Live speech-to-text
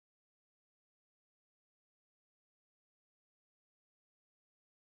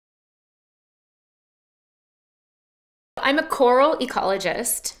I'm a coral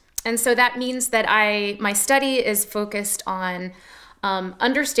ecologist, and so that means that my study is focused on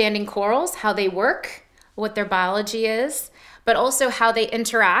understanding corals, how they work, what their biology is, but also how they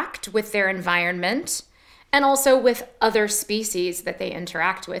interact with their environment and also with other species that they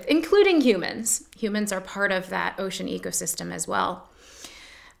interact with, including humans. Humans are part of that ocean ecosystem as well.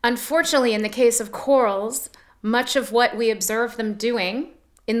 Unfortunately, in the case of corals, much of what we observe them doing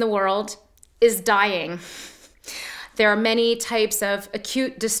in the world is dying. There are many types of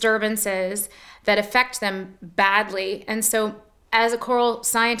acute disturbances that affect them badly. And so as a coral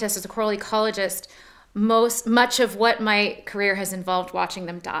scientist, as a coral ecologist, much of what my career has involved watching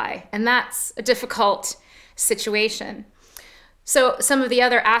them die. And that's a difficult situation. So some of the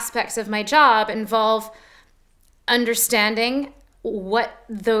other aspects of my job involve understanding what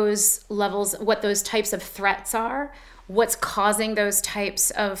those types of threats are, what's causing those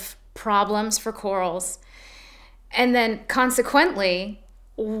types of problems for corals, and then consequently,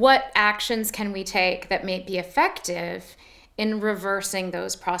 what actions can we take that may be effective in reversing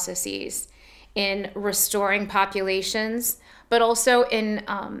those processes, in restoring populations, but also in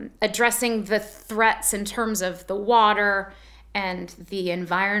addressing the threats in terms of the water and the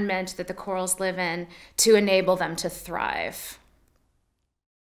environment that the corals live in to enable them to thrive.